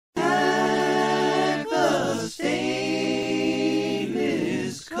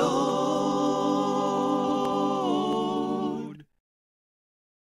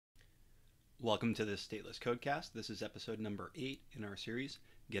Welcome to this stateless Codecast. This is episode number 8 in our series,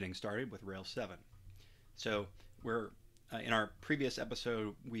 Getting Started with Rails 7. So we're in our previous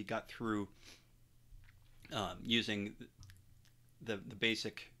episode, we got through using the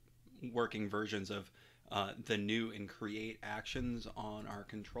basic working versions of the new and create actions on our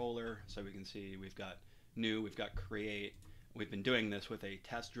controller. So we can see we've got new, we've got create. We've been doing this with a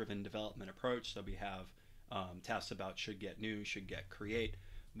test-driven development approach. So we have tests about should get new, should get create.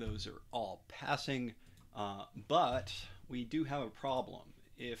 Those are all passing, but we do have a problem.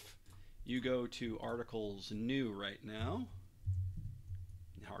 If you go to articles new right now,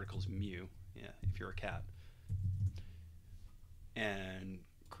 articles mu, yeah, if you're a cat, and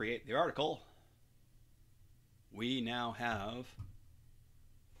create the article, we now have,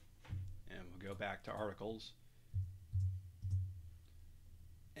 and we'll go back to articles,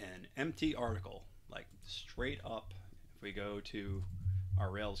 an empty article, like straight up. If we go to our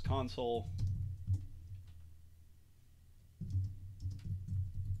Rails console,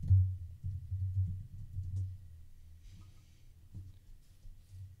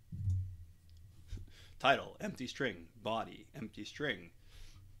 title, empty string, body, empty string.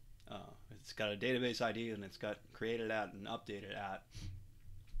 It's got a database ID and it's got created at and updated at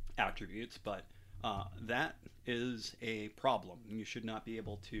attributes, but that is a problem. You should not be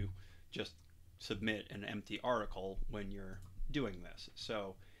able to just submit an empty article when you're doing this.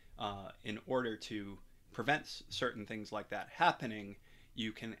 So in order to prevent certain things like that happening,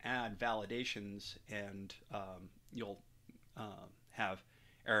 you can add validations, and you'll have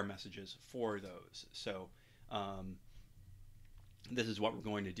error messages for those. So this is what we're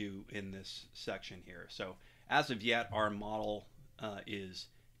going to do in this section here. So as of yet, our model is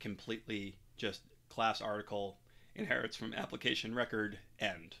completely just class article inherits from application record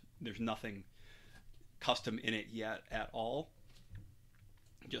end. There's nothing custom in it yet at all.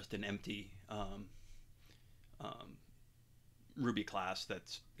 Just an empty Ruby class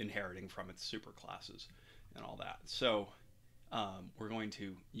that's inheriting from its superclasses and all that. So we're going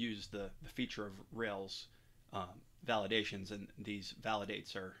to use the feature of Rails validations, and these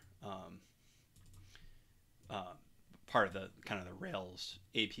validates are part of the kind of the Rails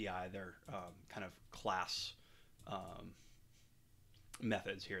API. They're kind of class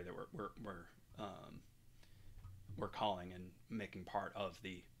methods here that we're calling and making part of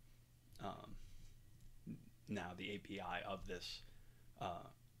the now the API of this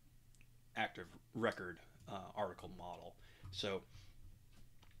active record article model. So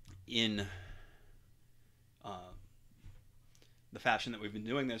in the fashion that we've been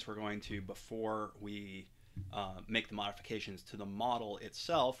doing this, we're going to, before we make the modifications to the model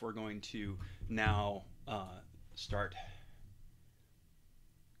itself, we're going to now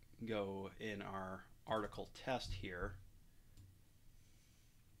go in our article test here.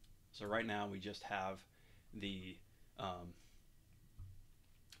 So right now we just have the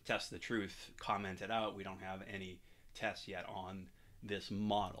test the truth commented out. We don't have any tests yet on this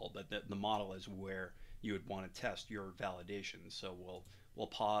model, but the model is where you would want to test your validations. So we'll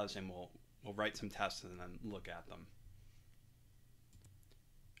pause and we'll write some tests and then look at them.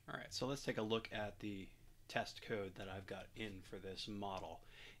 All right, so let's take a look at the test code that I've got in for this model.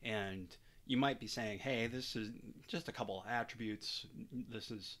 And you might be saying, hey, this is just a couple of attributes.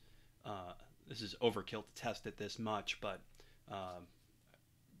 This is overkill to test it this much, but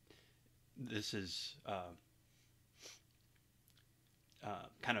this is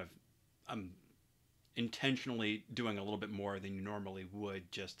kind of, I'm intentionally doing a little bit more than you normally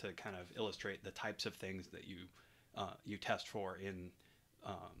would, just to kind of illustrate the types of things that you test for in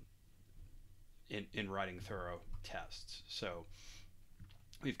writing thorough tests. So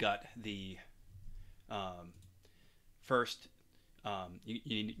we've got the first,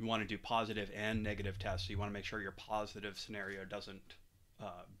 you want to do positive and negative tests. So you want to make sure your positive scenario doesn't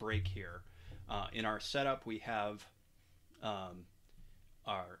break here. In our setup, we have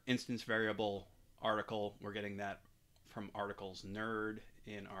our instance variable article. We're getting that from articles nerd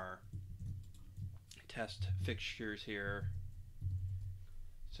in our test fixtures here.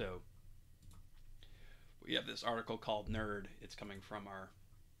 So we have this article called nerd. It's coming from our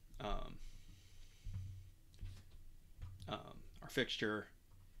fixture,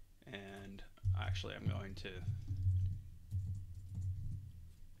 and actually I'm going to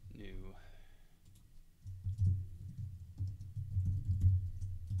new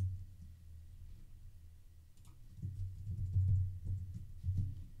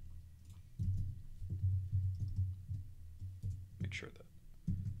make sure that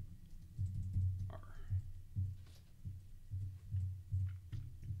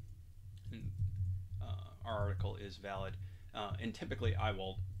our article is valid. And typically I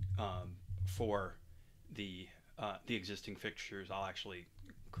will for the existing fixtures, I'll actually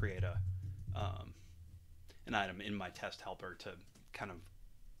create an item in my test helper to kind of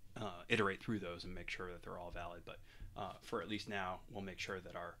iterate through those and make sure that they're all valid. But for at least now, we'll make sure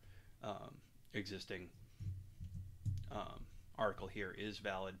that our existing article here is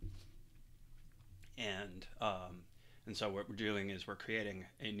valid. And so what we're doing is we're creating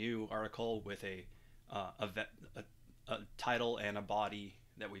a new article with a title and a body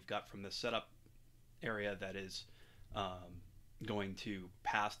that we've got from the setup area that is going to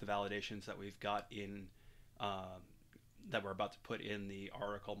pass the validations that we've got in that we're about to put in the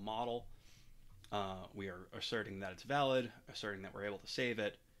article model. We are asserting that it's valid, asserting that we're able to save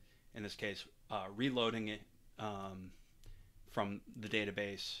it. In this case, reloading it from the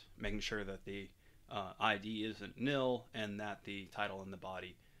database, making sure that the ID isn't nil and that the title and the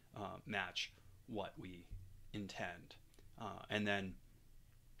body match what we intend. And then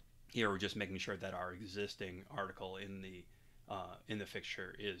here we're just making sure that our existing article in the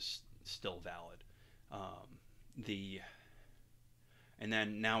fixture is still valid. And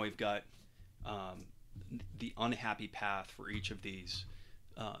then now we've got the unhappy path for each of these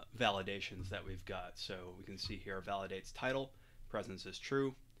validations that we've got. So we can see here validates title, presence is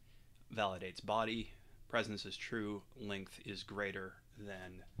true, validates body, presence is true, length is greater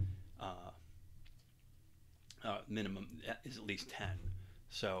than minimum is at least 10.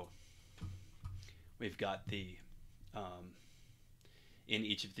 So we've got the in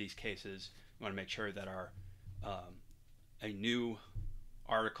each of these cases, we want to make sure that our a new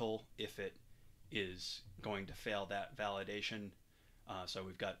article, if it is going to fail that validation, so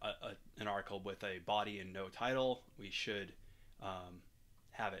we've got an article with a body and no title, we should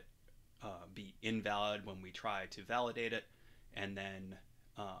have it be invalid when we try to validate it, and then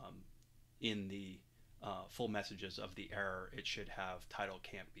in the full messages of the error, it should have title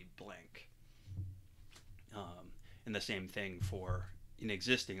can't be blank. And the same thing for an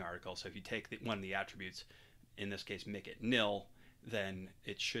existing article. So if you take one of the attributes, in this case make it nil, then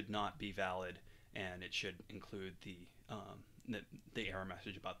it should not be valid, and it should include the error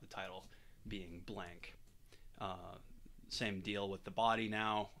message about the title being blank. Same deal with the body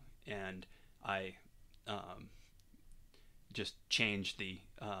now, and I just changed the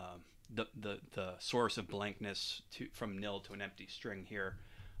source of blankness from nil to an empty string here,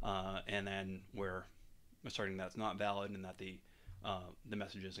 and then we're asserting that it's not valid and that the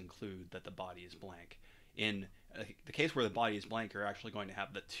messages include that the body is blank. In the case where the body is blank, you're actually going to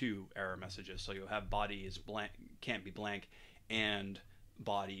have the two error messages. So you'll have body is blank, can't be blank, and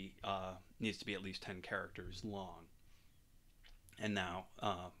body needs to be at least 10 characters long. And now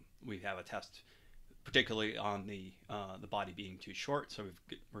we have a test, particularly on the body being too short. So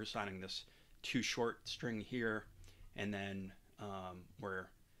we're assigning this too short string here, and then we're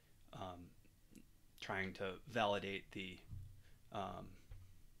trying to validate the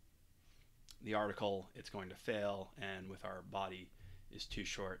article. It's going to fail, and with our body is too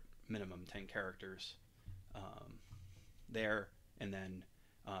short, minimum 10 characters there, and then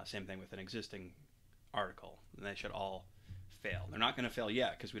same thing with an existing article, and they should all fail. They're not going to fail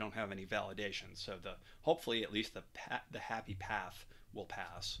yet because we don't have any validation, so hopefully at least the happy path will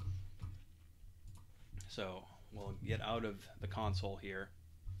pass. So we'll get out of the console here,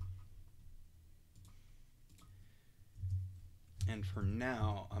 and for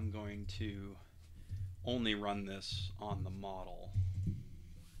now I'm going to only run this on the model.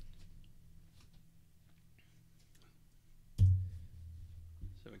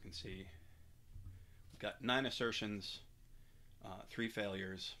 So we can see we've got 9 assertions, 3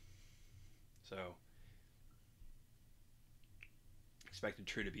 failures. So expected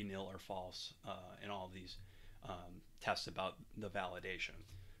true to be nil or false in all of these tests about the validation.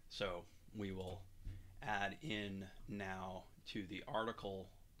 So we will add in now to the article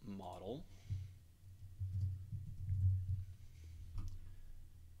model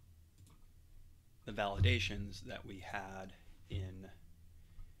the validations that we had in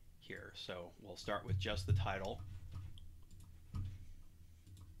here. So we'll start with just the title.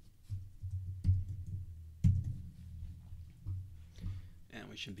 And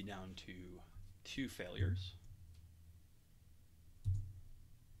we should be down to 2 failures.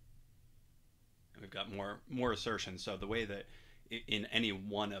 And we've got more assertions. So the way that in any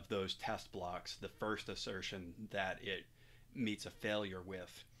one of those test blocks, the first assertion that it meets a failure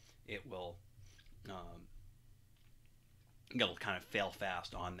with, it will it'll kind of fail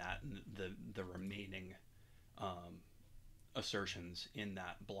fast on that. The remaining assertions in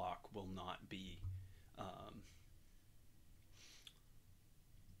that block will not be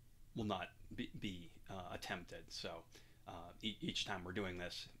attempted. So each time we're doing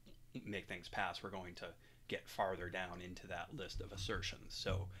this, make things pass, we're going to get farther down into that list of assertions.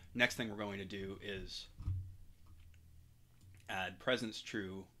 So next thing we're going to do is add presence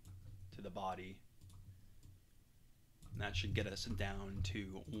true to the body. And that should get us down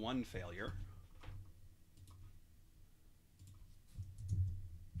to one failure.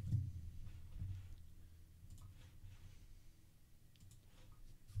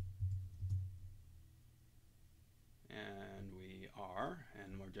 And we are,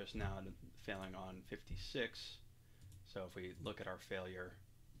 and we're just now failing on 56. So if we look at our failure,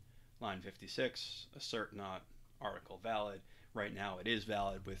 line 56, assert not article valid. Right now it is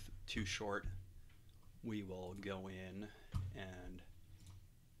valid with too short. We will go in and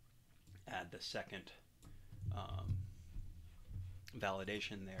add the second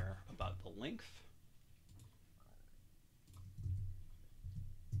validation there about the length.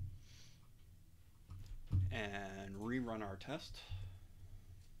 And rerun our test.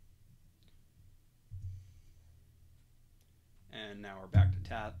 And now we're back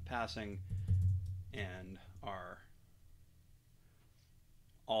to passing, and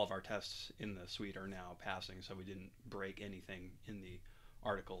all of our tests in the suite are now passing, so we didn't break anything in the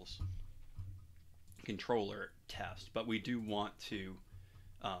articles controller test. But we do want to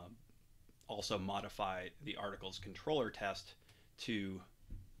also modify the articles controller test to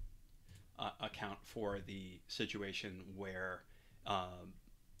account for the situation where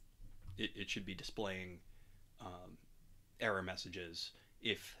it should be displaying error messages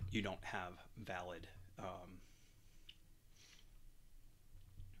if you don't have valid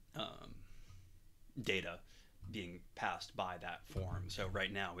data being passed by that form. So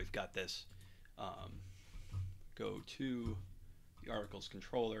right now we've got this go to the articles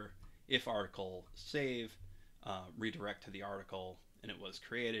controller, if article save, redirect to the article and it was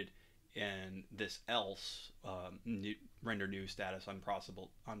created, and this else render new status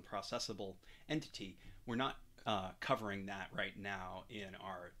unprocessable entity. We're not covering that right now in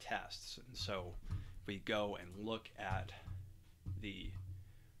our tests. And so if we go and look at the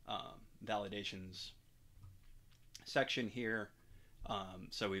validations section here,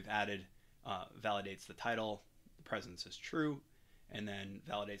 so we've added validates the title, presence is true, and then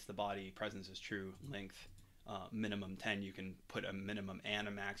validates the body, presence is true, length minimum 10. You can put a minimum and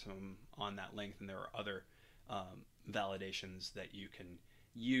a maximum on that length, and there are other validations that you can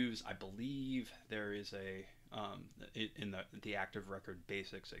use. I believe there is a in the active record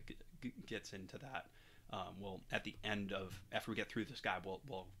basics it gets into that. We'll at the end of, after we get through this guide,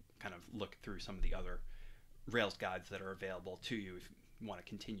 we'll kind of look through some of the other Rails guides that are available to you if you want to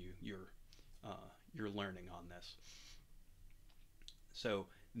continue your learning on this. So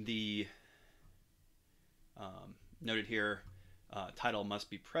the noted here, title must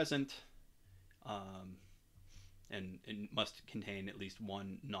be present, and it must contain at least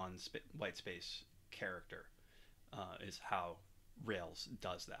one non-white space character, is how Rails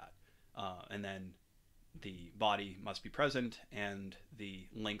does that. And then the body must be present, and the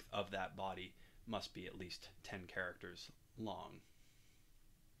length of that body must be at least 10 characters long.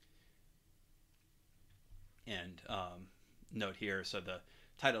 And note here, so the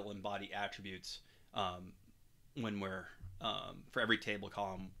title and body attributes, when we're for every table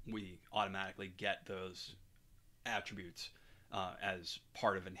column, we automatically get those attributes as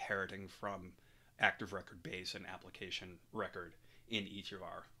part of inheriting from active record base and application record in each of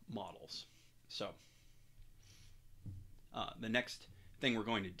our models. So the next thing we're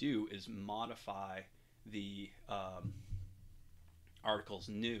going to do is modify the articles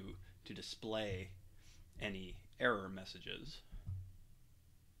new to display any error messages.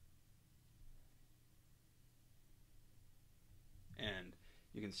 And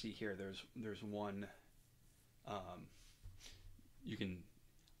you can see here there's one, you can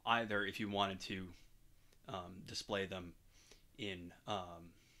either, if you wanted to display them in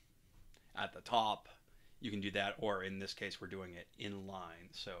at the top, you can do that, or in this case we're doing it in line.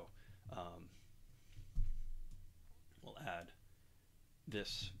 So we'll add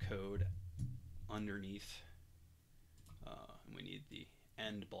this code underneath, and we need the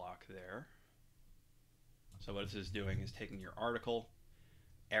end block there. So what this is doing is taking your article,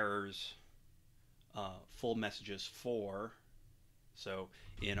 errors, full messages for. So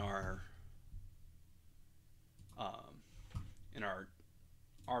in our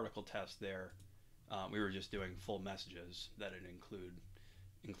article test there, we were just doing full messages that it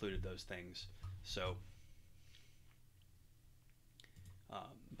included those things. So,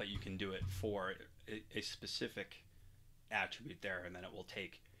 but you can do it for a specific attribute there, and then it will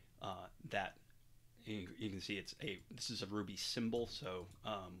take that. You can see this is a Ruby symbol, so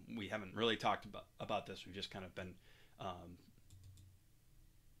we haven't really talked about this. We've just kind of been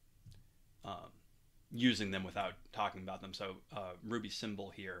using them without talking about them. So Ruby symbol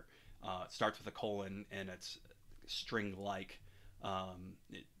here starts with a colon, and it's string-like,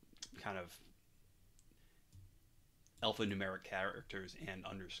 it kind of alphanumeric characters and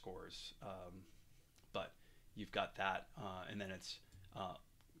underscores. But you've got that, and then it's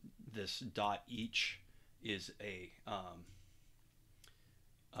this dot each is a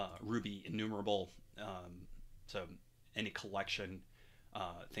Ruby enumerable. So any collection,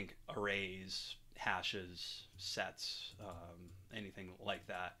 think arrays, hashes, sets, anything like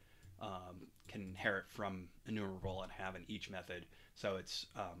that, can inherit from enumerable and have an each method. So it's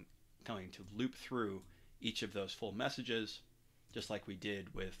going to loop through each of those full messages, just like we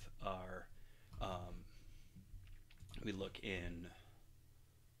did with our, we look in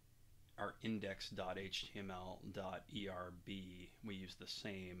our index.html.erb, we use the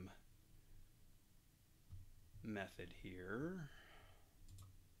same method here.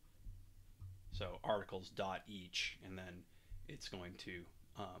 So articles.each, and then it's going to,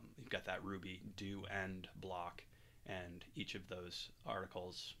 you've got that Ruby do end block, and each of those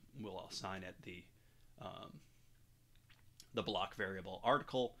articles will assign it the block variable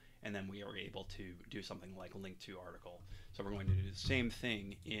article, and then we are able to do something like link to article. So we're going to do the same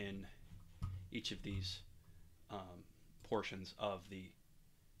thing in each of these portions of the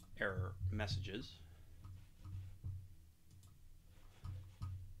error messages.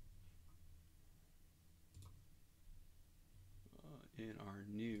 In our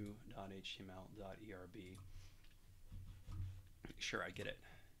new .html.erb, make sure I get it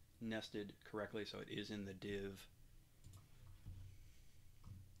nested correctly, so it is in the div.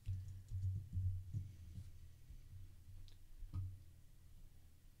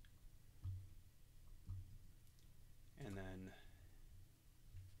 And then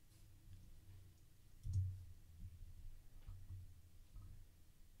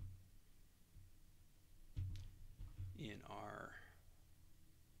in our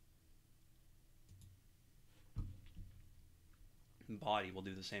body, we'll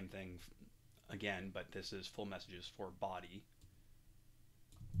do the same thing again, but this is full messages for body.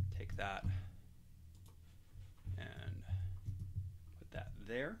 Take that and put that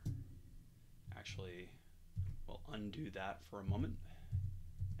there. Actually, we'll undo that for a moment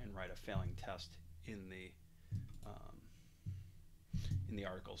and write a failing test in the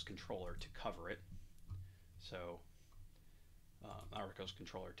articles controller to cover it. So articles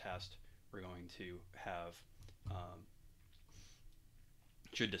controller test, we're going to have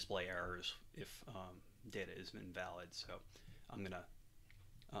should display errors if data is invalid. So I'm going to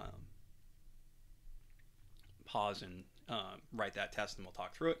pause and write that test, and we'll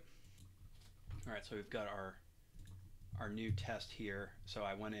talk through it. All right, so we've got our new test here. So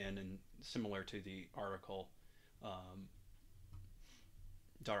I went in, and similar to the article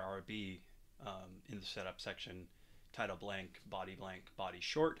 .rb, in the setup section, title blank, body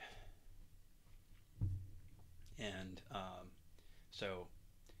short. And so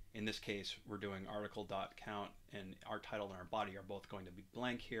in this case, we're doing article.count, and our title and our body are both going to be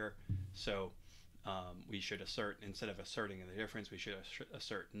blank here. So we should assert, instead of asserting the difference, we should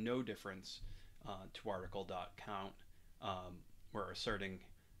assert no difference to article.count. We're asserting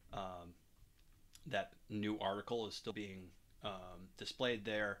that new article is still being displayed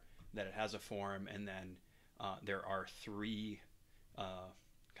there, that it has a form, and then there are three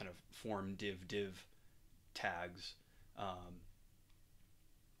kind of form div tags.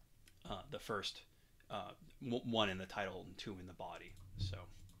 The first one in the title and two in the body. So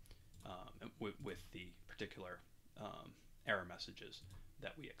with the particular error messages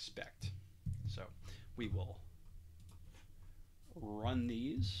that we expect. So we will run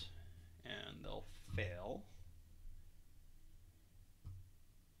these, and they'll fail.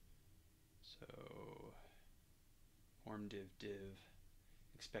 So form div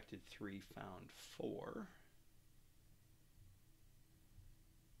expected 3, found 4.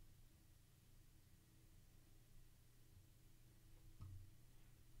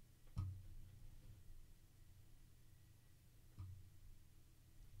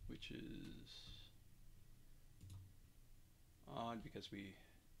 Which is odd because we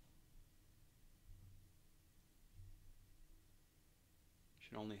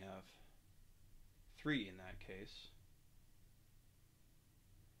should only have 3 in that case.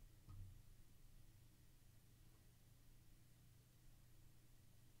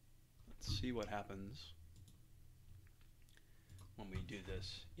 Let's see what happens when we do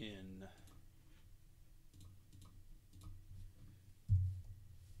this in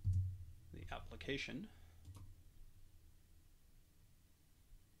the application.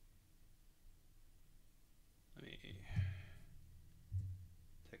 Let me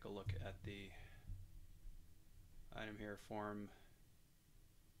take a look at the item here, form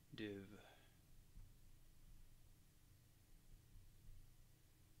div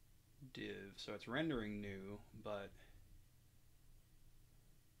div. So it's rendering new, but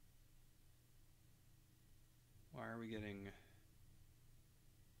why are we getting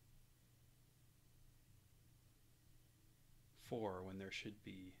four when there should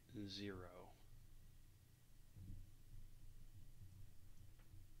be 0?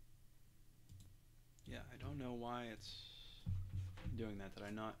 Yeah, I don't know why it's doing that. Did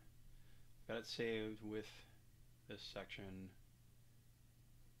I not? Got it saved with this section.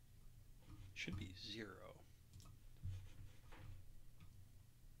 Should be 0.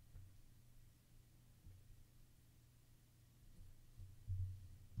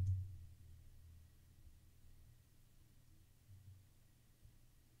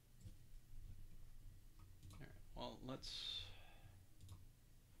 All right, well, let's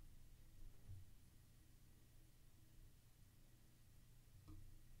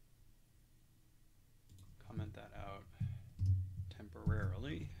comment that out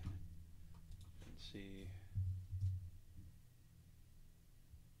temporarily and see.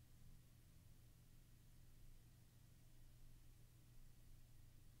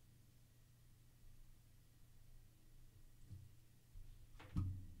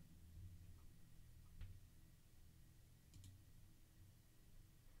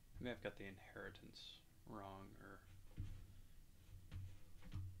 Maybe I've got the inheritance wrong, or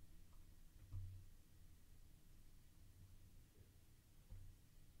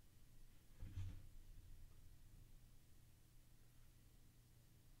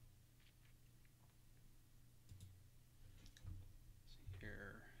see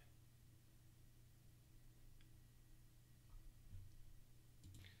here.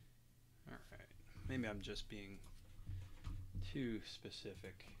 All right, maybe I'm just being too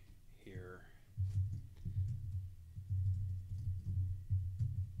specific here.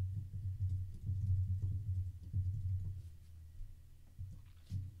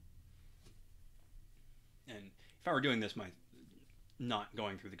 And if I were doing this, not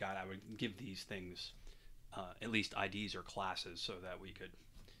going through the guide, I would give these things at least IDs or classes so that we could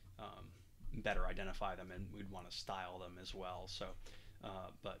better identify them, and we'd want to style them as well. So,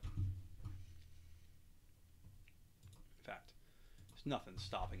 but in fact, there's nothing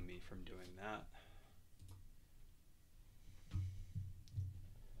stopping me from doing that.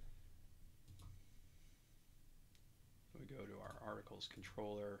 If we go to our articles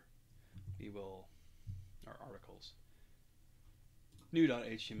controller, we will, our articles,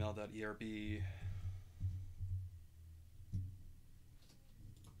 new.html.erb,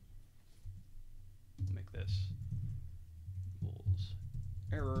 make this equals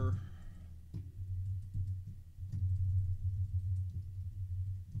error.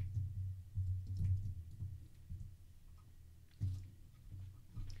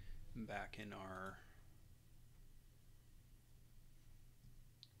 Back in our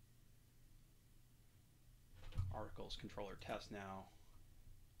articles controller test now.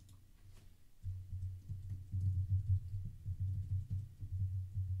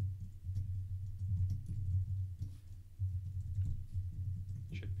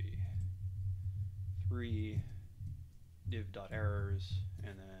 Should be 3 div.errors,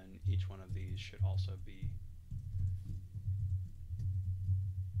 and then each one of these should also be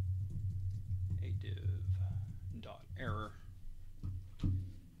a div.error.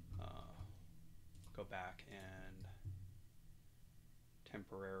 Go back and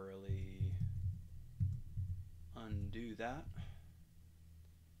temporarily undo that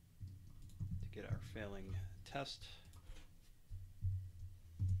to get our failing test.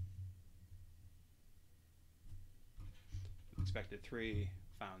 Expected 3,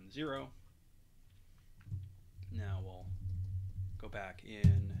 found 0. Now we'll go back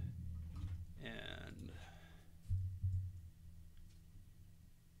in and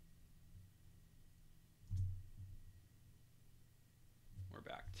we're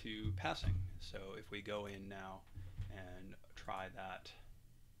back to passing. So if we go in now and try that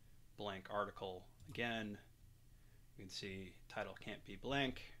blank article again, you can see title can't be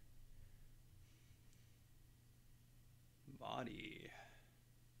blank. Body.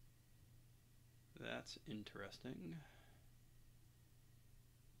 That's interesting.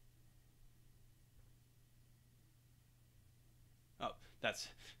 Oh, that's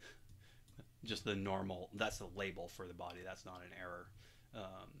just the normal, that's the label for the body. That's not an error.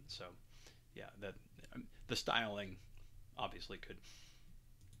 So yeah, that the styling obviously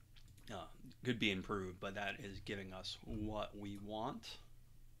could be improved, but that is giving us what we want.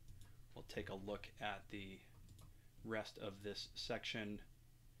 We'll take a look at the rest of this section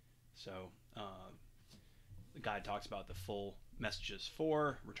So the guide talks about the full messages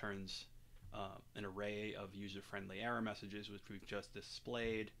for, returns an array of user-friendly error messages, which we've just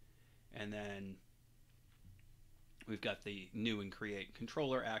displayed, and then we've got the new and create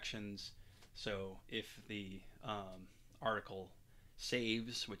controller actions. So if the article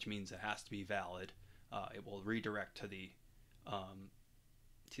saves, which means it has to be valid, it will redirect to the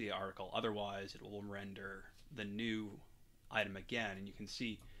article. Otherwise, it will render the new item again. And you can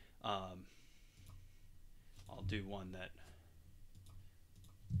see, I'll do one that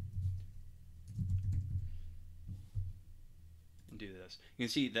do this. You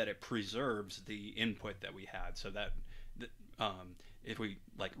can see that it preserves the input that we had, so that if we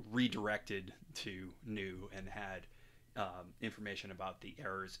like redirected to new and had information about the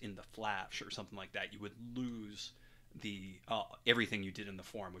errors in the flash or something like that, you would lose the everything you did in the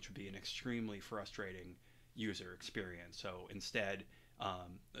form, which would be an extremely frustrating user experience. So instead,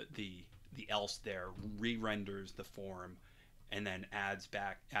 the else there re-renders the form and then adds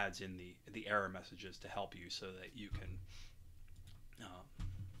in the error messages to help you, so that you can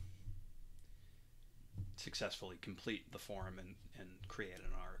successfully complete the form and create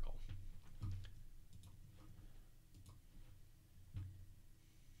an article.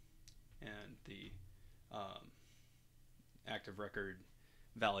 And the active record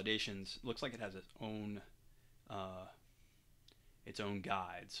validations looks like it has its own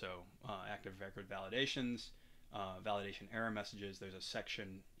guide. So active record validations, validation error messages. There's a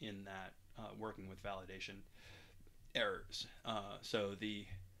section in that working with validation errors. So the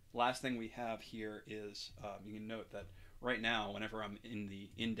last thing we have here is you can note that right now, whenever I'm in the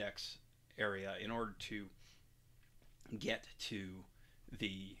index area, in order to get to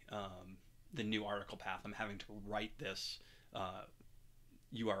the new article path, I'm having to write this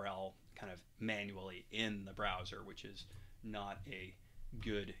URL kind of manually in the browser, which is not a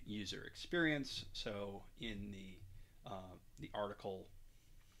good user experience. So in the article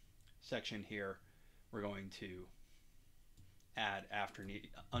section here, we're going to add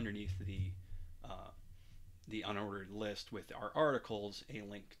underneath the unordered list with our articles a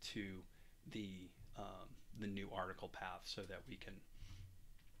link to the new article path, so that we can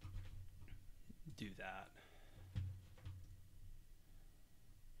do that.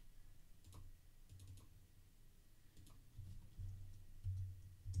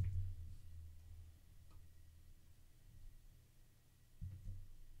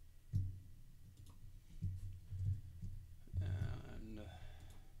 And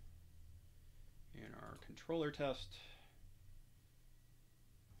in our controller test,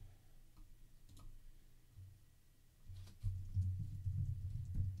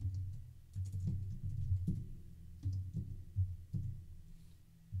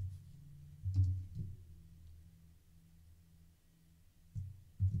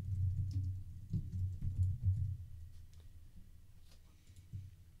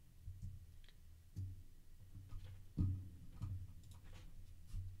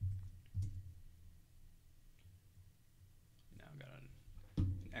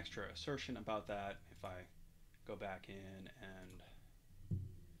 extra assertion about that. If I go back in and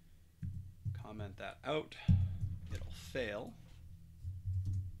comment that out, it'll fail.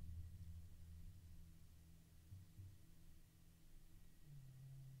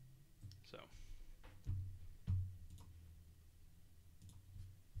 So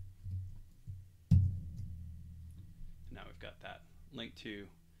now we've got that link to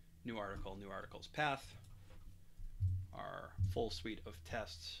new article's path. Our full suite of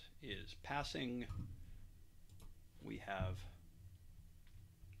tests is passing. We have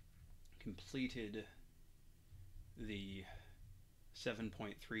completed the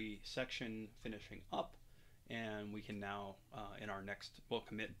 7.3 section, finishing up, and we can now in our next, we'll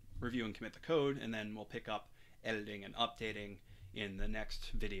review and commit the code, and then we'll pick up editing and updating in the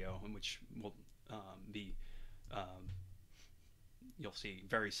next video, in which will be you'll see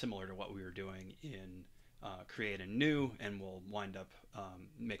very similar to what we were doing in create and new, and we'll wind up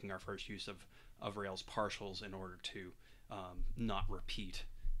making our first use of Rails partials in order to not repeat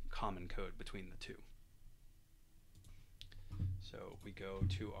common code between the two. So we go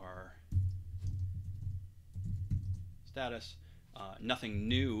to our status. Nothing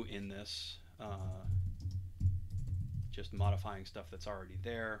new in this, just modifying stuff that's already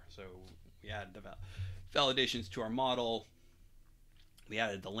there. So we added the validations to our model. We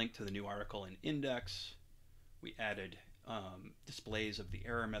added the link to the new article in index. We added displays of the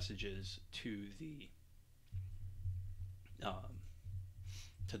error messages to the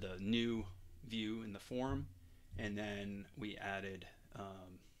new view in the form, and then we added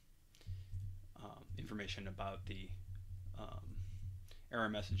information about the error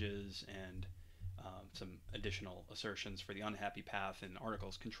messages and some additional assertions for the unhappy path in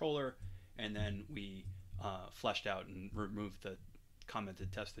articles controller, and then we fleshed out and removed the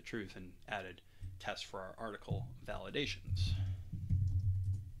commented test the truth and added tests for our article validations.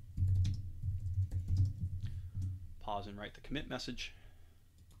 Pause and write the commit message.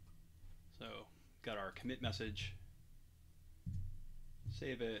 So got our commit message,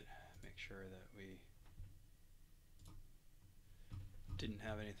 save it, make sure that we didn't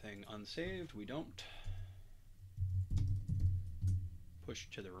have anything unsaved. We don't. Push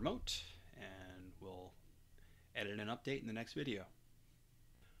to the remote, and we'll edit and update in the next video.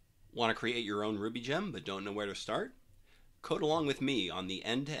 Want to create your own Ruby gem but don't know where to start? Code along with me on the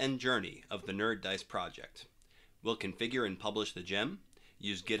end-to-end journey of the Nerd Dice project. We'll configure and publish the gem,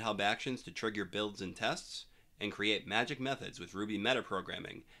 use GitHub Actions to trigger builds and tests, and create magic methods with Ruby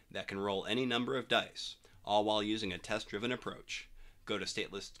metaprogramming that can roll any number of dice, all while using a test-driven approach. Go to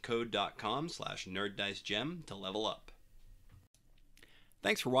statelesscode.com/nerddicegem to level up.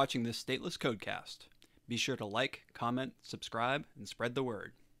 Thanks for watching this Stateless Codecast. Be sure to like, comment, subscribe, and spread the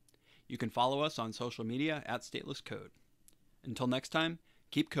word. You can follow us on social media at Stateless Code. Until next time,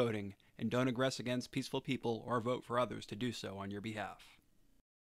 keep coding, and don't aggress against peaceful people or vote for others to do so on your behalf.